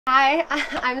Hi,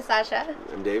 I'm Sasha.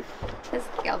 I'm Dave. This is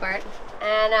Gilbert.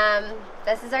 And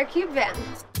this is our cube van.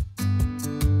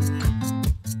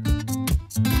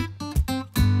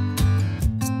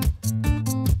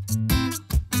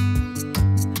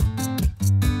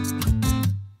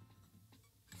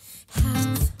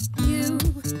 Have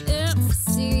you ever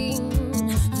seen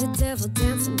the devil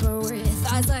dancing but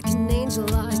with eyes like an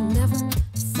angel? I never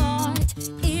thought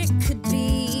it could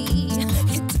be.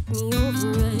 It took me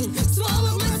over and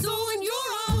swallowed my soul, and you're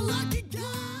all like a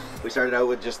god. We started out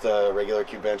with just a regular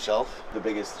cube van shelf. The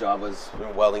biggest job was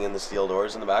welding in the steel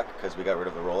doors in the back because we got rid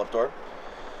of the roll-up door.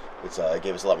 It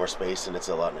gave us a lot more space, and it's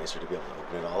a lot nicer to be able to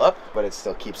open it all up, but it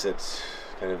still keeps it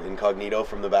kind of incognito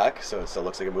from the back, so it still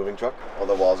looks like a moving truck. All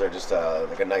the walls are just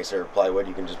like a nicer plywood.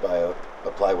 You can just buy a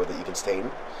plywood that you can stain,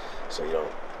 so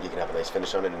you can have a nice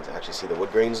finish on it and actually see the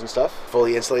wood grains and stuff.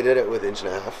 Fully insulated it with 1.5 inch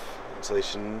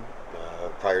insulation.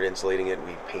 Prior to insulating it,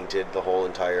 we painted the whole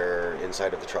entire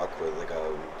inside of the truck with like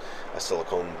a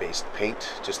silicone-based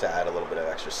paint, just to add a little bit of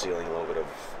extra sealing, a little bit of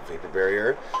vapor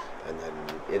barrier, and then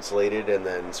insulated, and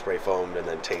then spray foamed, and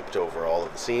then taped over all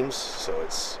of the seams, so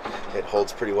it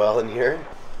holds pretty well in here.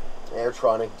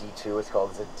 Airtronic D2, it's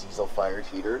called. It's a diesel-fired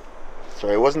heater. So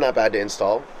it wasn't that bad to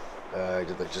install. I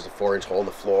did just a 4-inch hole in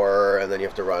the floor, and then you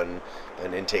have to run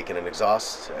an intake and an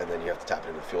exhaust, and then you have to tap it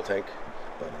into the fuel tank.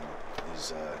 But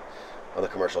these on the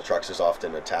commercial trucks, there's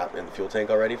often a tap in the fuel tank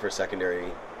already for a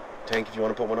secondary tank if you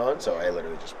want to put one on. So I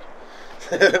literally just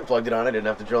plugged it on. I didn't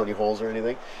have to drill any holes or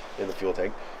anything in the fuel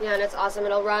tank. Yeah, and it's awesome.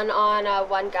 It'll run on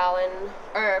 1 gallon,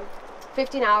 or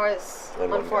 15 hours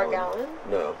on 4 gallon.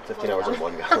 No, 15 hours on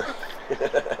 1 gallon.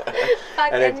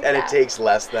 and it takes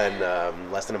less than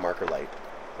a marker light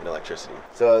in electricity.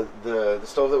 So the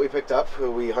stove that we picked up,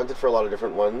 we hunted for a lot of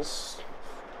different ones.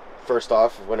 First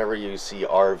off, whenever you see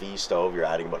RV stove, you're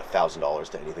adding about $1,000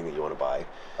 to anything that you want to buy.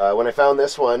 When I found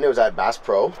this one, it was at Bass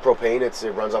Pro. Propane,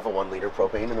 it runs off a 1 liter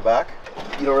propane in the back.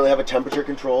 You don't really have a temperature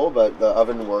control, but the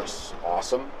oven works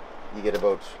awesome. You get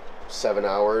about 7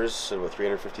 hours at about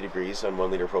 350 degrees on 1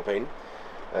 liter propane.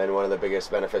 And one of the biggest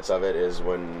benefits of it is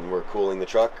when we're cooling the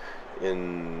truck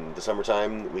in the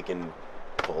summertime, we can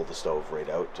pull the stove right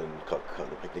out and cook on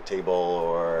the picnic table,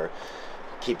 or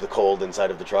keep the cold inside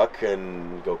of the truck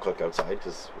and go cook outside,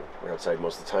 because we're outside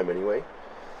most of the time anyway.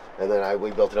 And then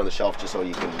we built it on the shelf just so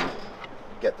you can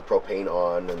get the propane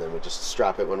on, and then we just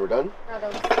strap it when we're done. Got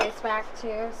a space rack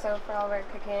too, so for all our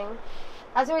cooking.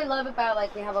 That's what we love about,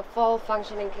 like, we have a full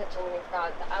functioning kitchen. We've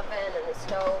got the oven and the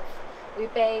stove. We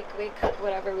bake, we cook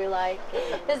whatever we like.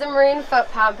 There's a marine foot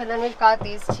pump, and then we've got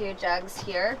these 2 jugs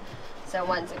here. So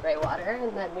one's a gray water,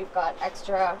 and then we've got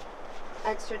extra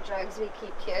jugs we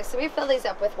keep here. So we fill these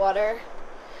up with water,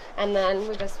 and then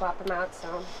we just swap them out.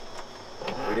 So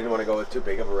we didn't want to go with too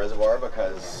big of a reservoir,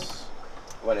 because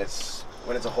when it's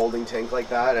a holding tank like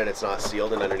that and it's not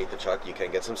sealed and underneath the truck, you can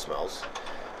get some smells.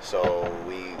 So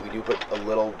we do put a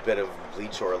little bit of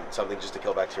bleach or something just to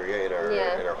kill bacteria in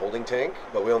our holding tank,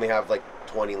 but we only have like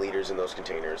 20 liters in those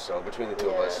containers. So between the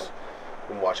two of us,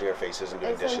 when washing our faces and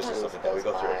doing dishes and stuff like that, we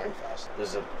go through it pretty fast.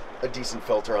 There's a decent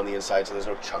filter on the inside, so there's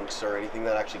no chunks or anything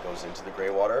that actually goes into the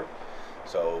gray water,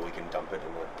 so we can dump it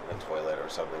in a toilet or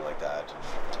something like that.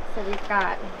 So we've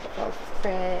got both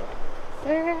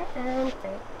freezer and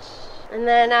fridge. And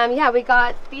then, yeah, we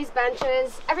got these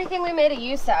benches, everything we made a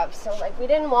use of. So, like, we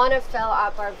didn't want to fill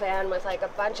up our van with, like, a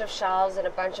bunch of shelves and a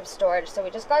bunch of storage. So we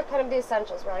just got kind of the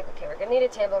essentials. We're like, okay, we're going to need a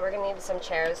table, we're going to need some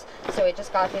chairs. So we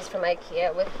just got these from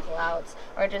IKEA with pullouts,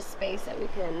 or just space that we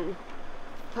can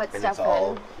put stuff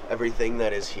in. Everything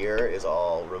that is here is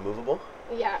all removable.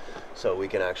 Yeah. So we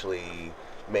can actually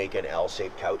make an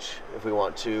L-shaped couch if we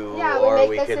want to, yeah, or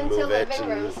we can this into move it. Living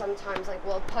room sometimes. Like,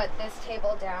 we'll put this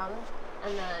table down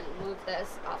and then move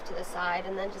this off to the side,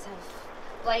 and then just have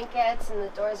blankets and the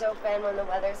doors open when the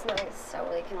weather's nice, so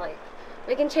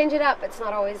we can change it up. It's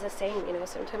not always the same, you know.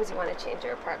 Sometimes you want to change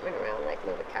your apartment around, like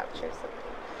move a couch or something.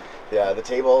 Yeah, the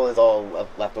table is all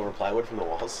leftover plywood from the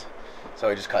walls, so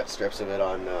we just cut strips of it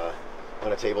on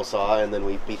a table saw, and then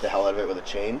we beat the hell out of it with a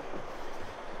chain.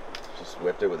 Just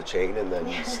whipped it with a chain and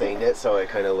then stained it, so it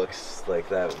kind of looks like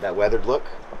that weathered look.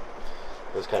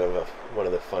 It was kind of one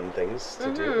of the fun things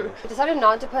to do. We decided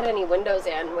not to put any windows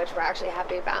in, which we're actually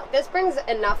happy about. This brings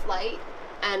enough light,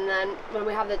 and then when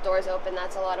we have the doors open,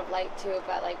 that's a lot of light too,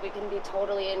 but like we can be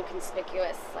totally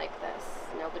inconspicuous like this.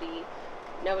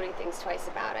 Nobody thinks twice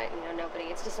about it, you know,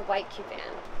 it's just a white cube van.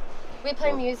 We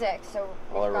play music, so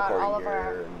we've got all of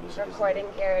our recording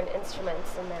gear and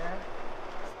instruments in there.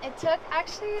 It took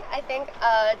actually, I think,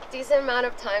 a decent amount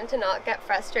of time to not get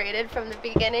frustrated from the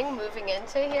beginning moving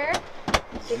into here.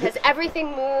 because everything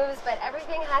moves, but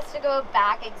everything has to go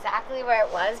back exactly where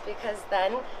it was, because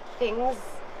then things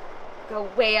go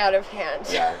way out of hand.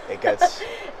 Yeah, it gets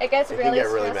it gets it really can get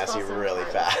really stressful messy really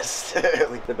sometimes. fast.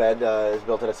 Like the bed is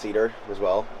built out of cedar as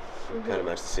well. Kind of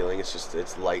match the ceiling.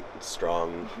 It's light,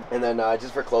 strong, and then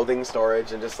just for clothing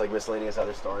storage and just like miscellaneous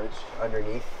other storage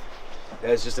underneath.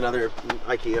 There's just another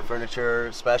IKEA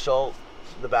furniture special.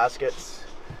 The baskets.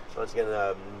 Once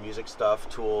again, music stuff,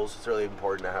 tools. It's really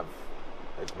important to have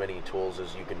as many tools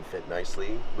as you can fit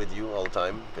nicely with you all the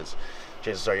time, because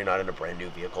chances are you're not in a brand new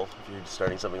vehicle if you're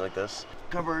starting something like this.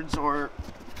 Cupboards or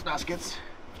baskets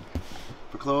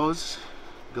for clothes,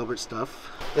 Gilbert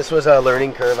stuff. This was a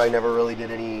learning curve. I never really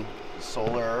did any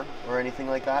solar or anything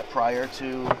like that prior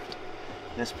to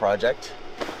this project,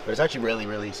 but it's actually really,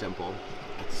 really simple.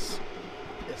 It's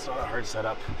not a hard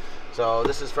setup. So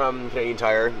this is from Canadian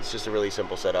Tire. It's just a really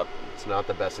simple setup. It's not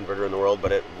the best inverter in the world,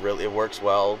 but it works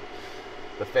well.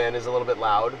 The fan is a little bit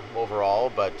loud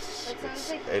overall, but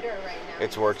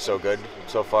it's worked so good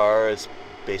so far. It's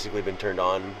basically been turned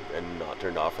on and not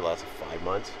turned off for the last 5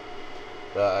 months.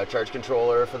 The charge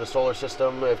controller for the solar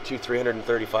system, I have two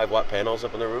 335 watt panels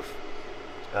up on the roof.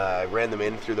 I ran them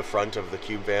in through the front of the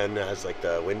cube van as like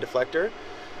the wind deflector.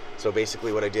 So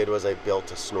basically what I did was I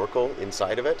built a snorkel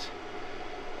inside of it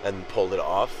and pulled it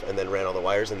off, and then ran all the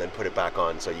wires and then put it back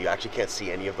on, so you actually can't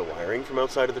see any of the wiring from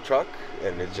outside of the truck,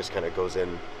 and it just kind of goes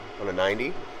in on a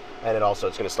 90. And it's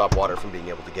going to stop water from being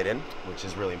able to get in, which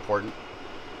is really important.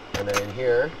 And then in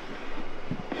here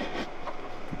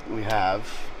we have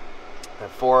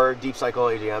 4 deep cycle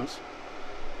AGMs.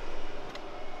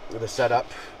 The setup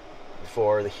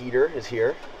for the heater is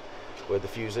here with the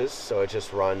fuses, so it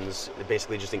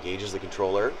basically just engages the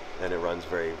controller, and it runs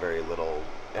very, very little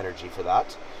energy for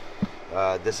that.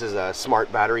 This is a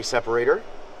smart battery separator.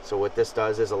 So what this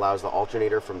does is allows the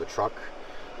alternator from the truck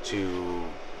to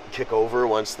kick over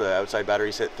once the outside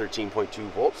batteries hit 13.2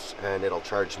 volts, and it'll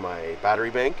charge my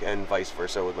battery bank, and vice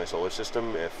versa with my solar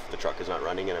system if the truck is not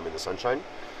running and I'm in the sunshine.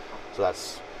 So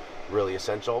that's really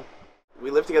essential. We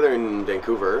lived together in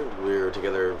Vancouver. We were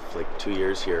together for like 2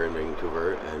 years here in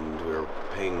Vancouver, and we were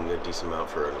paying a decent amount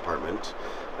for an apartment,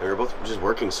 and we were both just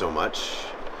working so much.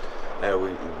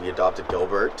 We adopted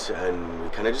Gilbert, and we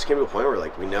kind of just came to a point where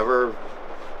like we never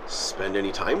spend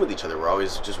any time with each other. We're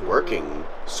always just working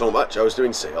so much. I was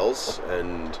doing sales,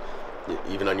 and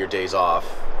even on your days off,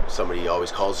 somebody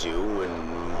always calls you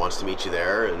and wants to meet you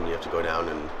there, and you have to go down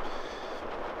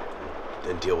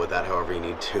and deal with that however you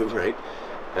need to, right?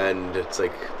 And it's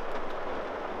like,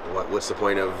 what's the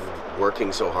point of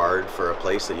working so hard for a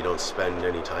place that you don't spend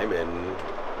any time in?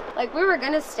 Like, we were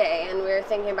gonna stay, and we were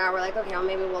thinking about, we're like, okay, well,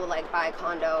 maybe we'll like buy a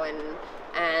condo and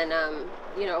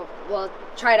you know, we'll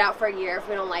try it out for a year. If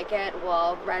we don't like it,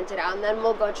 we'll rent it out, and then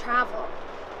we'll go travel.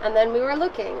 And then we were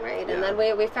looking, right? And then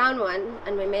we found one,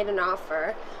 and we made an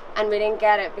offer, and we didn't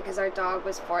get it because our dog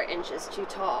was 4 inches too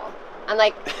tall. And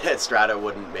like Strata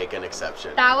wouldn't make an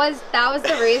exception. That was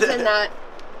the reason that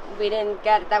we didn't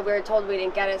get it, that we were told we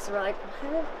didn't get it. So we're like,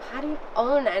 how do you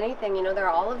own anything? You know, there are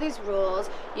all of these rules.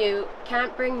 You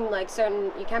can't bring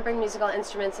you can't bring musical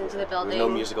instruments into the building. There's no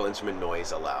musical instrument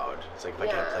noise allowed. It's like if I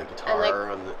can't play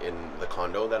guitar in the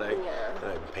condo that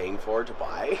I'm paying for to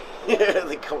buy.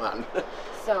 Like, come on.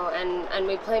 So and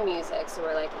we play music, so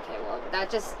we're like, okay, well, that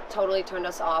just totally turned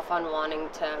us off on wanting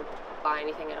to buy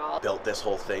anything at all. Built this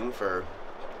whole thing for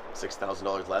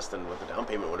 $6,000 less than what the down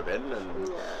payment would have been, and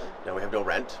now we have no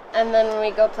rent. And then when we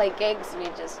go play gigs, we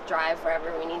just drive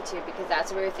wherever we need to, because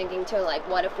that's what we were thinking too. Like,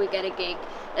 what if we get a gig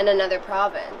in another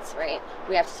province, right?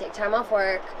 We have to take time off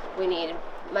work, we need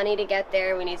money to get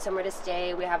there, we need somewhere to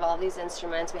stay, we have all these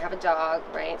instruments, we have a dog,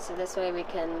 right? So this way we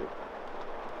can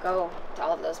go to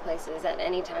all of those places at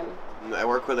any time. I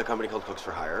work with a company called Cooks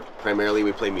for Hire. Primarily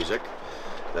we play music.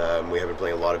 We have been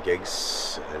playing a lot of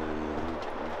gigs and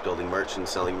building merch and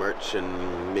selling merch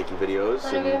and making videos.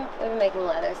 And we've been making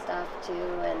leather stuff too,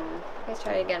 and we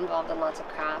try to get involved in lots of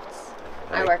crafts.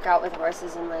 I work out with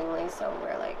horses in Langley, so we're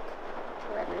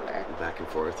everywhere. Back and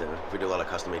forth, and we do a lot of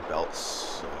custom-made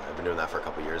belts. I've been doing that for a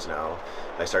couple years now.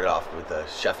 I started off with the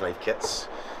chef knife kits,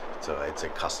 so it's a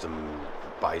custom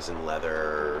bison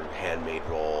leather handmade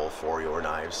roll for your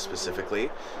knives specifically.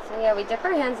 So yeah, we dip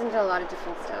our hands into a lot of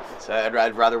different stuff. So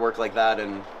I'd rather work like that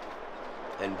and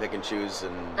pick and choose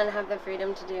and have the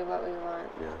freedom to do what we want.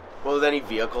 Yeah. Well, with any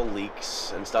vehicle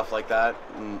leaks and stuff like that,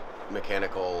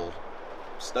 mechanical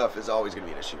stuff is always going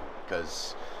to be an issue,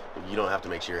 because you don't have to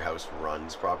make sure your house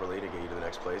runs properly to get you to the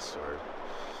next place, or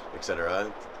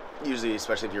etc. Usually,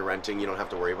 especially if you're renting, you don't have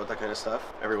to worry about that kind of stuff.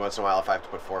 Every once in a while, if I have to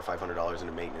put $400 or $500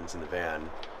 into maintenance in the van,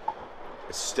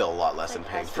 it's still a lot less than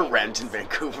Like paying house for rent in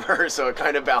Vancouver, so it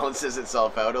kind of balances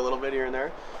itself out a little bit here and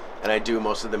there. And I do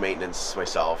most of the maintenance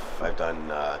myself. I've done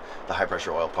the high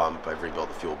pressure oil pump. I've rebuilt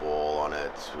the fuel bowl on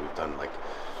it. We've done like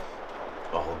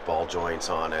all the ball joints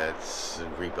on it,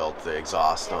 and rebuilt the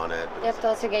exhaust on it. You have to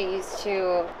also get used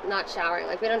to not showering.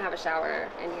 Like, we don't have a shower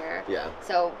in here. Yeah.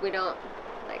 So we don't,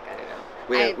 like, I don't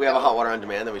know. We have a hot water on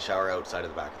demand that we shower outside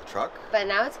of the back of the truck. But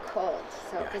now it's cold,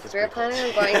 so Yeah, it because gets we were pretty planning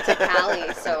on cold. going to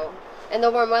Cali, so in the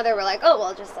warm weather we're like, oh,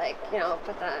 we'll just like, you know,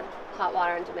 put the hot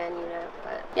water on demand unit.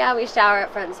 But yeah, we shower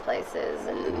at friends' places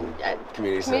and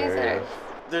Community center. centers.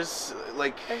 There's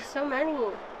like, There's so many.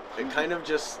 it kind of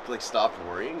just like stopped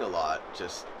worrying a lot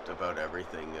just about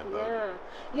everything, about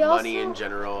Yeah. money in Also,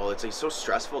 general. It's like so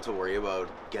stressful to worry about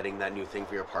getting that new thing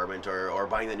for your apartment or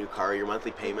buying that new car, your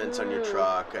monthly payments on your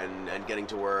truck, and getting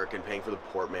to work and paying for the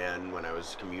portman when I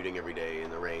was commuting every day in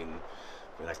the rain.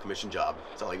 And that commission job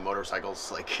selling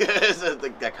motorcycles, like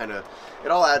that kind of,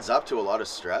 it all adds up to a lot of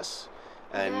stress.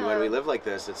 And when we live like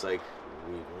this, it's like,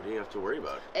 what do you have to worry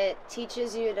about? it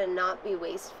teaches you to not be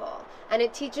wasteful, and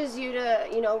it teaches you to,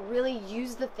 you know, really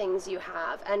use the things you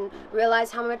have and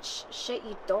realize how much shit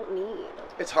you don't need.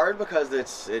 It's hard because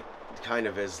it kind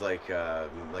of is like a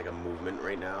movement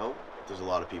right now. There's a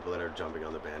lot of people that are jumping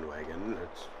on the bandwagon.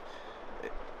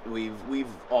 We've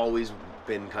always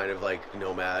been kind of like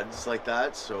nomads like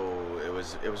that, so it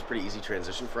was a pretty easy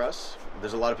transition for us.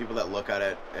 There's a lot of people that look at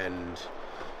it and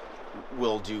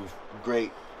will do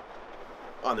great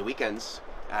on the weekends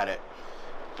at it,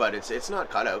 but it's not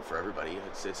cut out for everybody.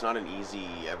 It's not an easy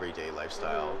everyday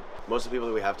lifestyle. Most of the people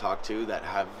that we have talked to that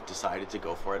have decided to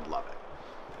go for it love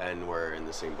it, and we're in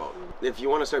the same boat. If you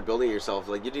want to start building yourself,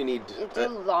 like, you do need You do a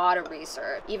lot of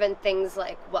research, even things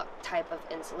like what type of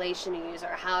insulation to use or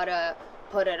how to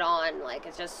put it on. Like,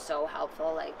 it's just so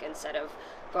helpful, like, instead of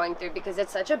going through, because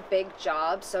it's such a big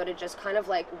job, so to just kind of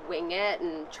like wing it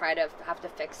and try to have to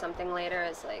fix something later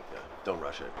is like, don't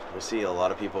rush it. We see a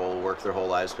lot of people work their whole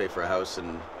lives, pay for a house,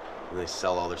 and they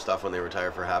sell all their stuff when they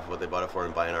retire for half of what they bought it for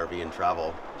and buy an RV and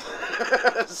travel.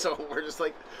 So we're just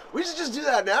like, we should just do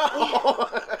that now.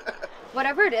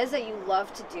 whatever it is that you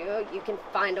love to do, you can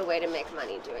find a way to make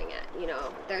money doing it. You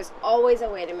know, there's always a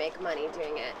way to make money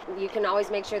doing it. You can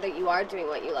always make sure that you are doing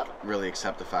what you love. Really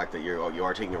accept the fact that you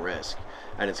are taking a risk,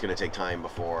 and it's going to take time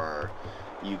before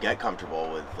you get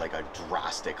comfortable with like a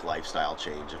drastic lifestyle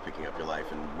change of picking up your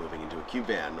life and moving into a cube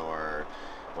van or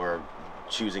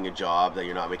choosing a job that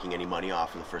you're not making any money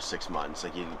off in the first 6 months.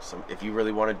 Like, if you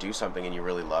really want to do something and you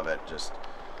really love it, just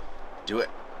do it.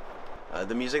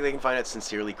 The music they can find at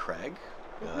Sincerely Craig.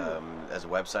 As a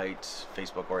website,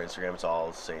 Facebook or Instagram, it's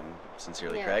all the same,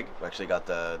 Sincerely Craig. We actually got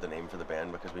the name for the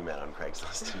band because we met on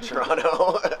Craigslist in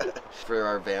Toronto. For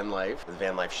our van life, the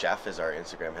VanLife Chef is our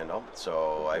Instagram handle.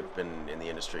 So I've been in the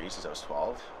industry since I was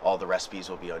 12. All the recipes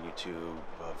will be on YouTube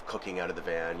of cooking out of the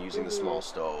van, using the small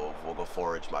stove. We'll go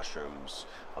forage mushrooms.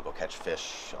 I'll go catch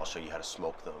fish. I'll show you how to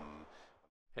smoke them.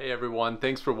 Hey everyone,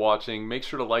 thanks for watching. Make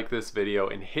sure to like this video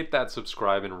and hit that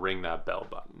subscribe and ring that bell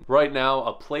button. Right now,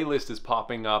 a playlist is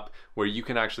popping up where you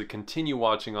can actually continue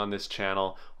watching on this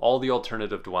channel all the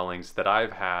alternative dwellings that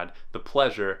I've had the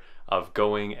pleasure of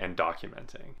going and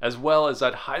documenting. As well as,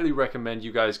 I'd highly recommend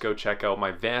you guys go check out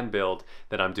my van build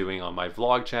that I'm doing on my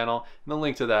vlog channel, and the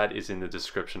link to that is in the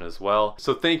description as well.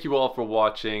 So thank you all for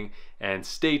watching, and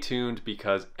stay tuned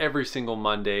because every single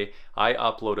Monday I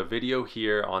upload a video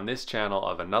here on this channel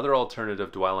of another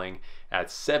alternative dwelling at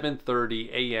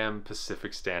 7:30 a.m.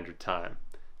 Pacific Standard Time.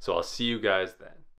 So I'll see you guys then.